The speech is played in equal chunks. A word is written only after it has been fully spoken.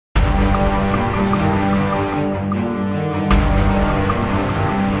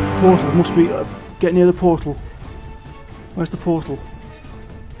portal. Must be get near the portal. Where's the portal?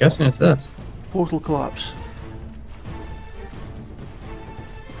 Guessing it's this. Portal collapse.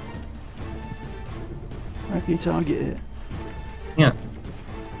 Where can you target it? Yeah.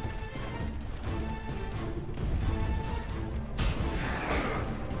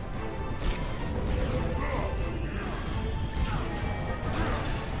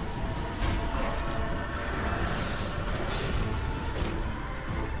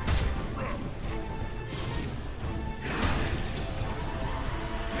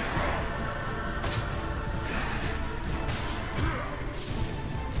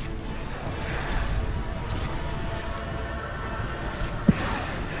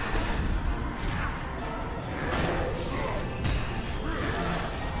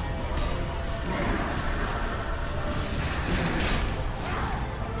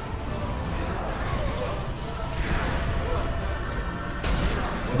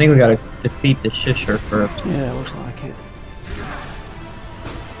 I think we gotta defeat the Shisher first. Yeah, looks like it.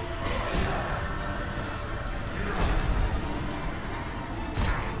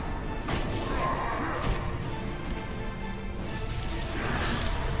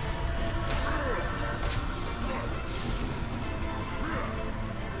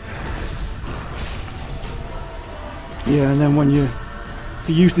 Yeah, and then when if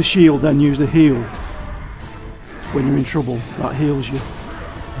you use the shield, then use the heal. When you're in trouble, that heals you.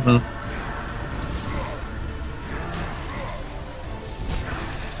 Mm-hmm.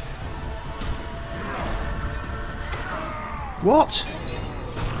 What?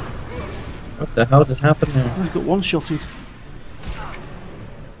 What the hell just happened there? I've got one-shotted.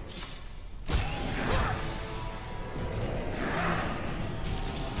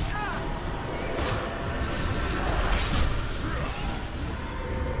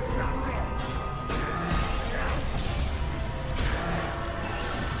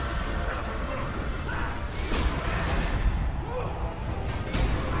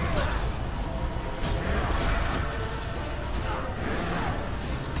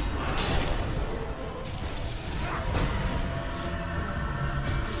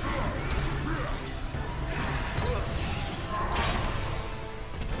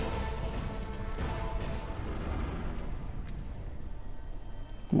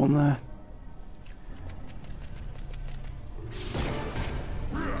 One there.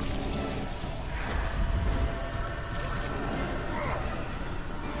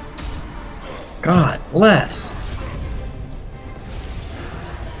 God bless.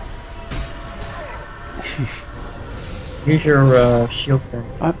 Use your shield thing.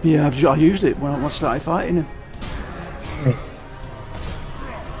 Yeah, I used it when I started fighting him. Hey.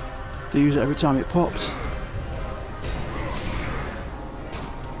 To use it every time it pops.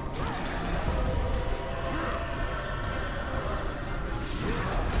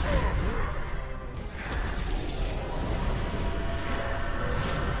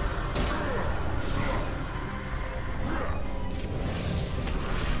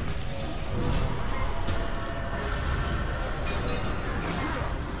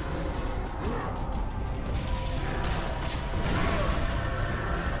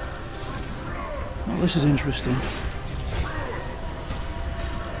 Oh, this is interesting.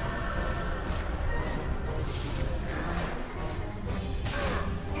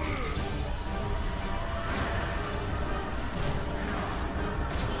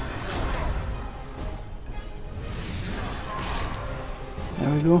 There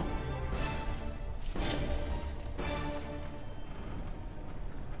we go.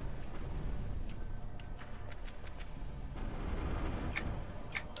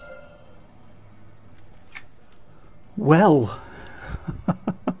 Well,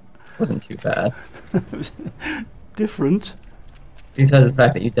 Wasn't too bad. it was different. Besides the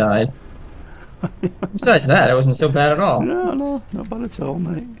fact that you died. Besides that, it wasn't so bad at all. No, not bad at all,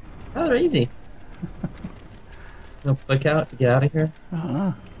 mate. Oh, they're easy. No click out to get out of here. I don't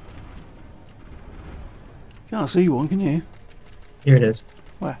know. Can't see one, can you? Here it is.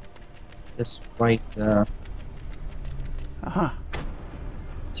 Where? This white, Aha.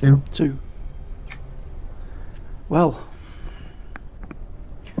 2. 2. Well,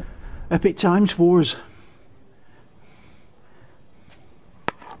 epic times for us.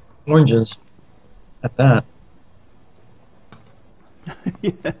 Oranges. At that.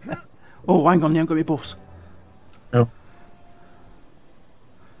 Yeah. Oh, hang on, you haven't got any buffs. No.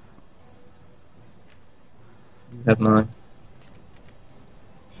 You have mine.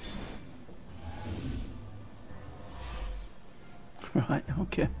 Right,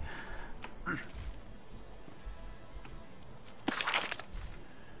 okay.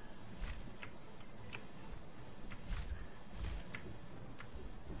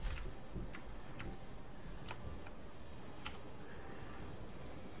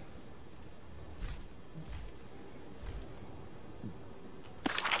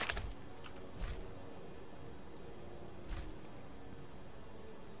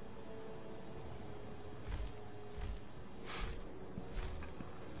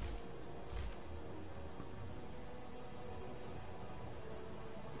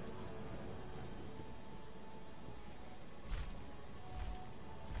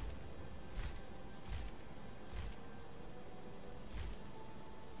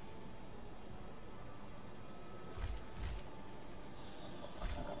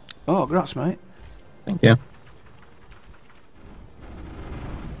 Oh, congrats, mate. Thank you.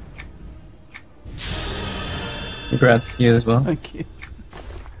 Congrats to you as well. Thank you.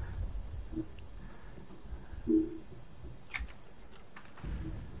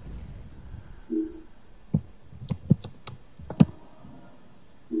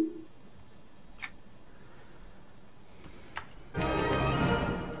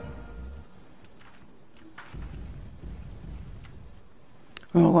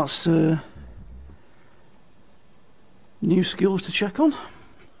 Well, that's new skills to check on.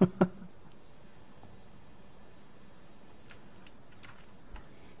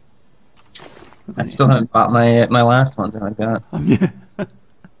 I still haven't bought my last ones that I got. Yeah.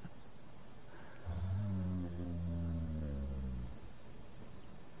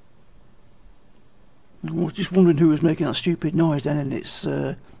 I was just wondering who was making that stupid noise then, and it's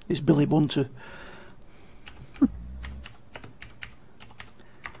Billy Bunter.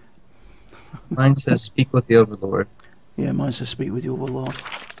 Mine says speak with the Overlord. Yeah, mine says speak with the Overlord.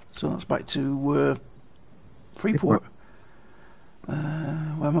 So that's back to Freeport. Where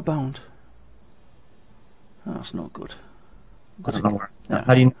am I bound? That's not good. I don't know where. Yeah.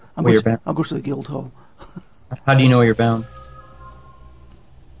 How do you know where you're bound? I'll go to the guild hall. How do you know where you're bound?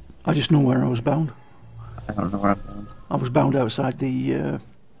 I just know where I was bound. I don't know where I'm bound. I was bound outside the...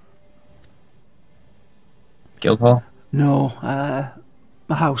 Guild hall? No,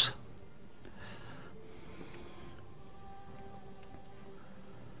 my house.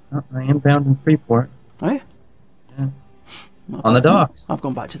 Oh, I am bound in Freeport. Eh? Yeah. On the docks. I've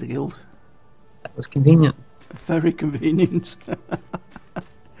gone back to the guild. That was convenient. Very convenient.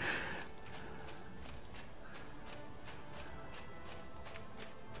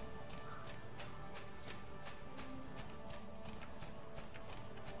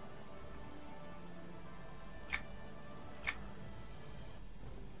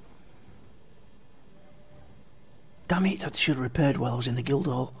 Damn it, I should have repaired while I was in the guild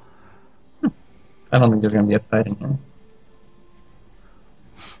hall. I don't think there's going to be a fight in here.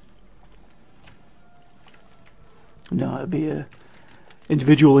 No, it'd be a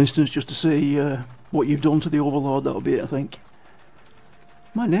individual instance just to see what you've done to the Overlord. That'll be it, I think.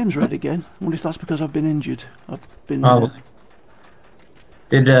 My name's red again. I wonder if that's because I've been injured. I've been...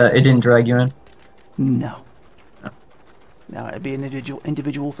 It didn't drag you in? No. No. No, it'd be an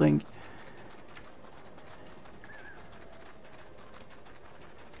individual thing.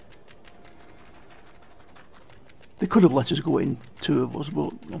 They could have let us go in, two of us,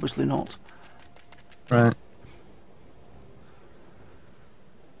 but obviously not. Right.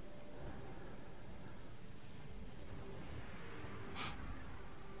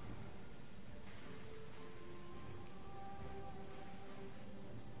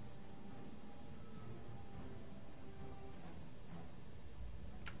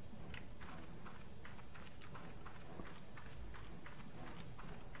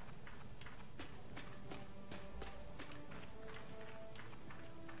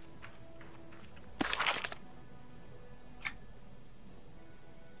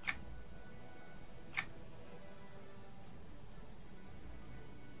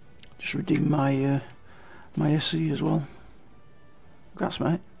 Just redeem my my SC as well. Congrats,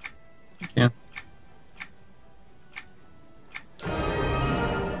 mate. Yeah.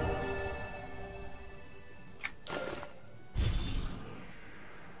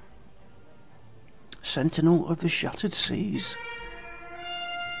 Sentinel of the Shattered Seas.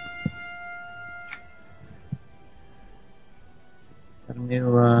 Got a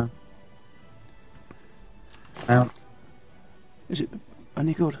new mount. Is it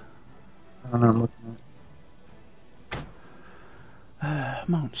any good? I don't know, I'm looking at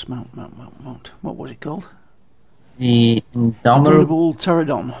Mount. What was it called? the Indomitable. Indomitable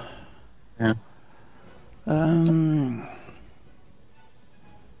Pterodon. Yeah.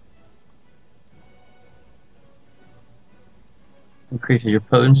 Increases your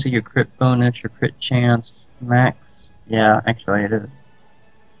potency, your crit bonus, your crit chance, max. Yeah, actually it is.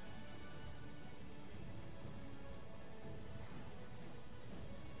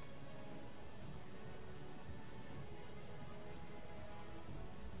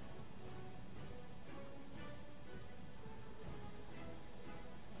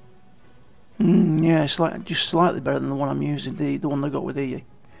 Yeah, it's like just slightly better than the one I'm using. The one I got with the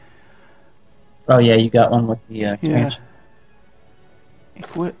Oh yeah, you got one with the expansion.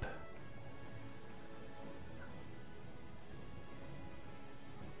 Equip.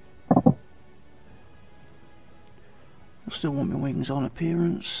 I still want my wings on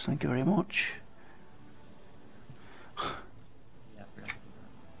appearance. Thank you very much.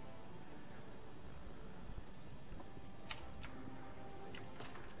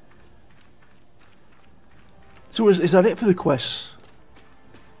 So is that it for the quests?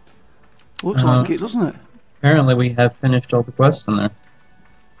 Looks like it, doesn't it? Apparently we have finished all the quests in there.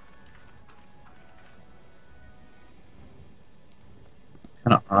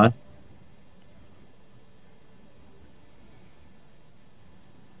 Kind of odd.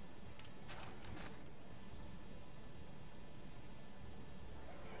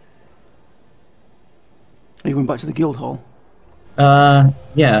 Are you going back to the guild hall?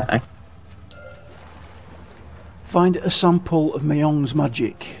 Yeah. Find a sample of Mayong's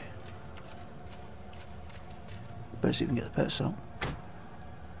magic. Better see if we can get the pets out.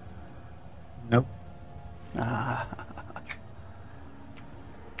 Nope. Ah.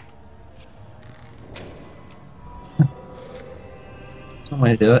 Some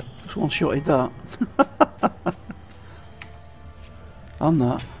way to do it. Just one-shotted that. And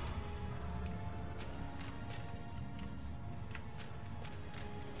that.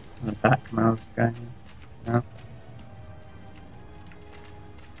 The back mouse guy. No.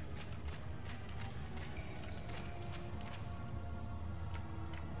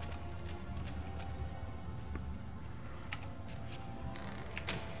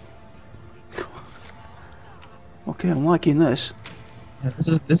 Okay, I'm liking this. Yeah, this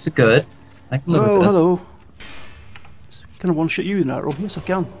is good. I can live with this. Hello. Can I one-shot you with an arrow? Yes, I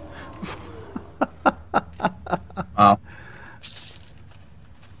can. Wow.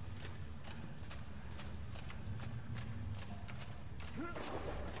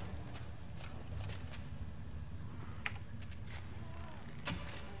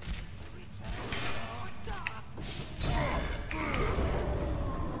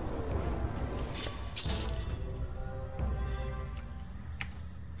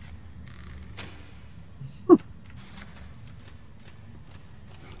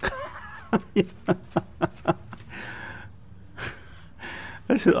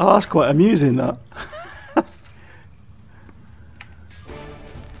 That's quite amusing, that.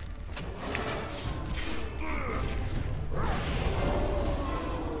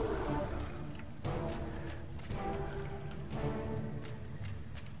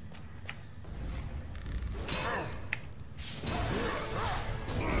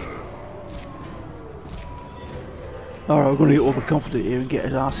 Alright, we're going to get overconfident here and get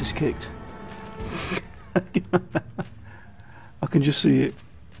his asses kicked. I can just see it.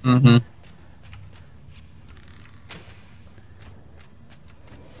 Mm-hmm.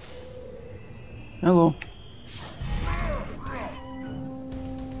 Hello.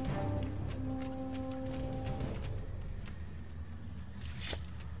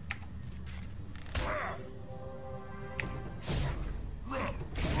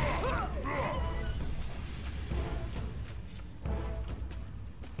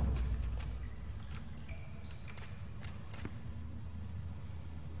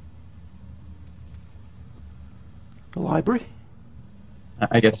 The library?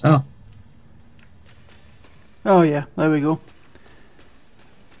 I guess so. Oh yeah, there we go.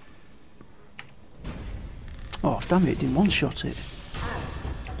 Oh damn it, didn't one-shot it.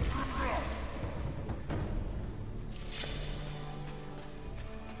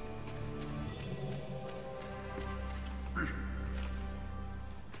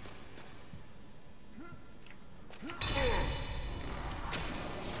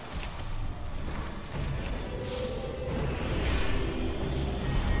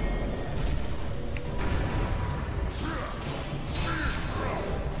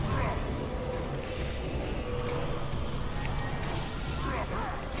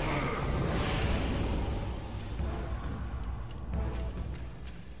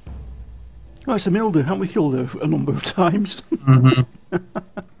 Oh, it's a Milder. Haven't we killed her a number of times? Mm-hmm.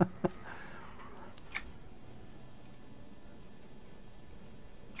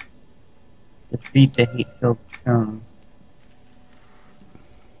 Defeat the hate-filled stones.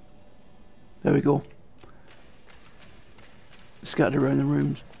 There we go. Scattered around the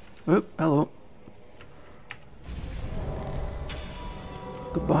rooms. Oh, hello.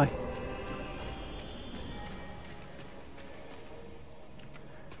 Goodbye.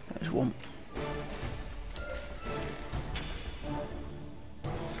 There's one.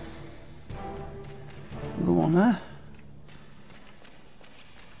 Go on there.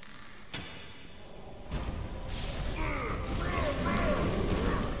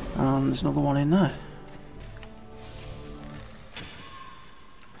 And there's another one in there.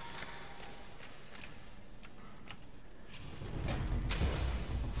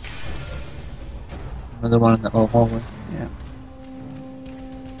 Another one in the little hallway. Yeah.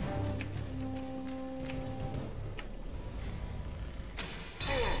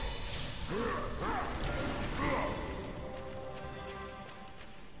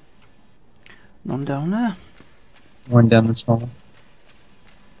 None down there. One down this hall.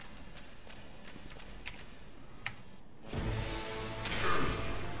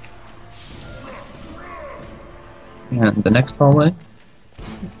 And the next hallway.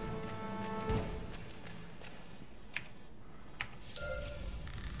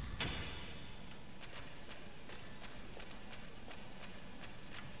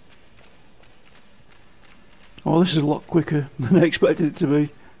 Oh, this is a lot quicker than I expected it to be.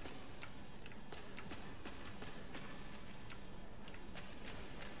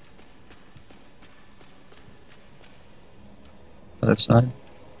 Other side.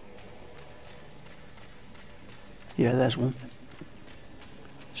 Yeah, there's one.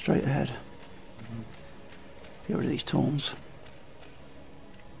 Straight ahead. Get rid of these tones.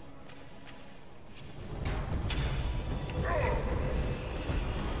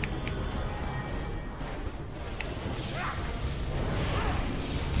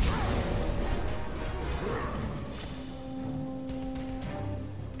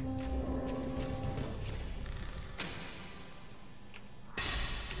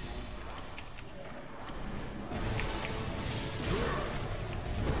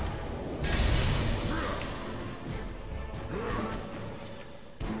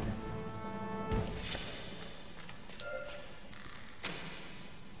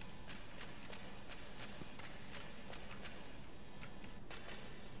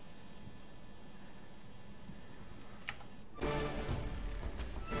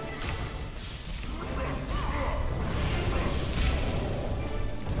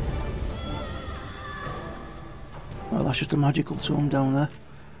 Well, that's just a magical tome down there.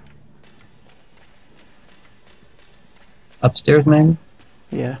 Upstairs, maybe?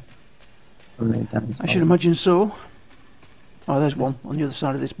 Yeah. Or maybe down this I should hallway. imagine so. Oh, there's one on the other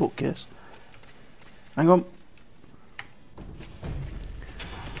side of this bookcase. Hang on.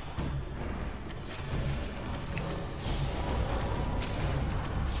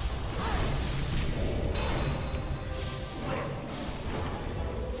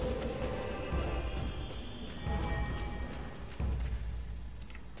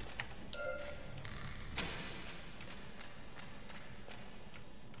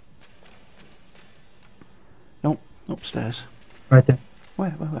 Nope, upstairs. Right there.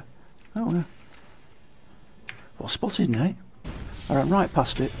 Where? Oh, no. Well spotted, Nate. I ran right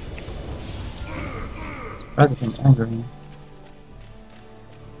past it. Surprised it didn't anger me.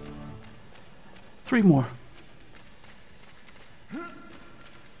 3 more.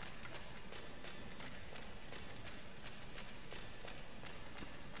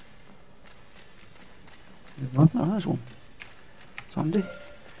 There's one. Oh, there's one. It's handy.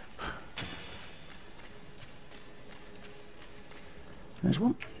 There's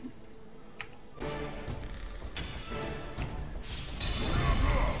one.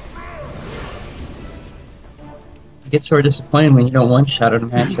 It gets sort of disappointing when you don't one-shot at a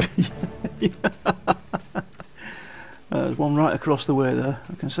match. There's one right across the way there,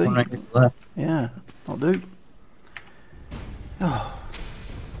 I can see. One right here to the left. Yeah, I'll do. Oh,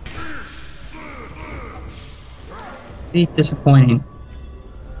 See, disappointing.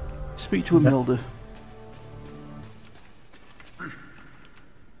 speak to Imelda.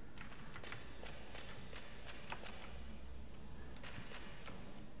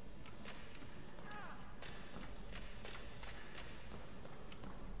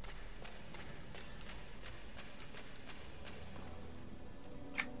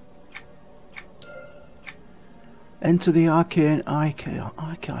 Enter the arcane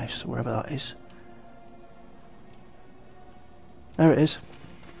archives, wherever that is. There it is.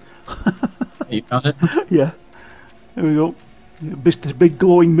 You found it? Yeah. There we go. This big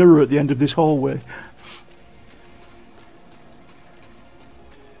glowing mirror at the end of this hallway.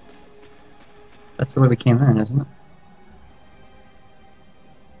 That's the way we came in, isn't it?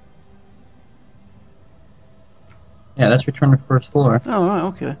 Yeah, that's return to first floor. Oh, right,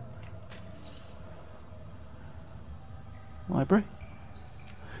 okay. Library.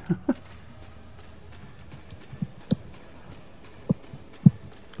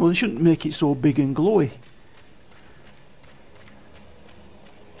 Well, they shouldn't make it so big and glowy.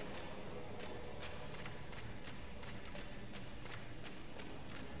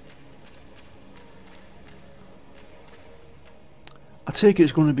 I take it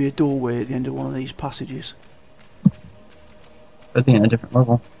it's going to be a doorway at the end of one of these passages. Could be in a different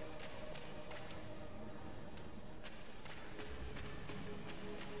level.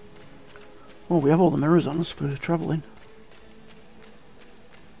 Oh, we have all the mirrors on us for travelling.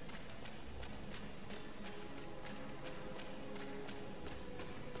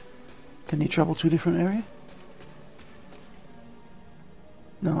 Can you travel to a different area?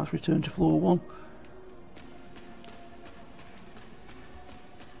 No, let's return to floor 1.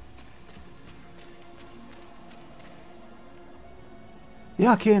 The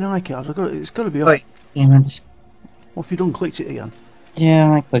arcane iCards, it's got to be Wait, off. damn it. What if you done clicked it again?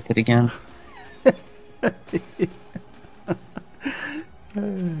 Yeah, I clicked it again.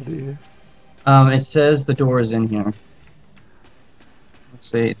 Oh dear. It says the door is in here. Let's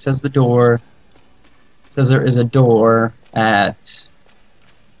see. It says the door. It says there is a door at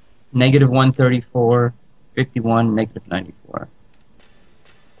 -134, 51, -94.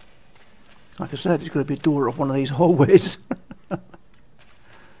 Like I said, it's going to be a door of one of these hallways.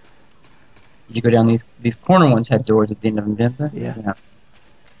 Did you go down these corner ones had doors at the end of them, didn't they? Yeah.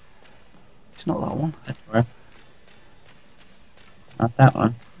 It's not that one. That's right. Not that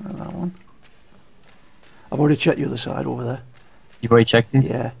one. Not that one. I've already checked the other side over there. You've already checked these?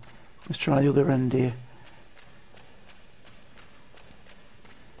 Yeah. Let's try the other end here.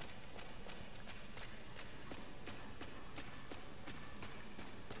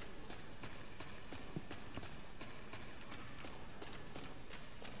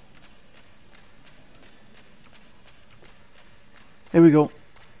 Here we go.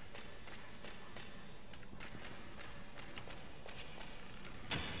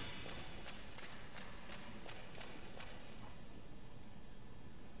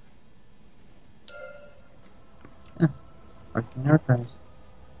 Arcane Archives.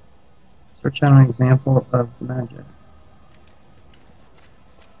 Search on an example of magic.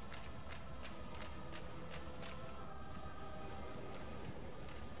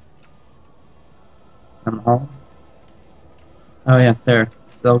 Hall. Oh yeah, there.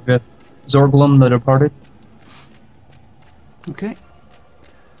 Zelgith. Zorglum the Departed. Okay.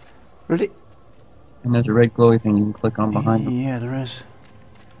 Ready? And there's a red glowy thing you can click on behind him. Yeah, there is.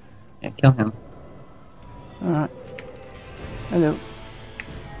 Yeah, kill him. Alright. Hello.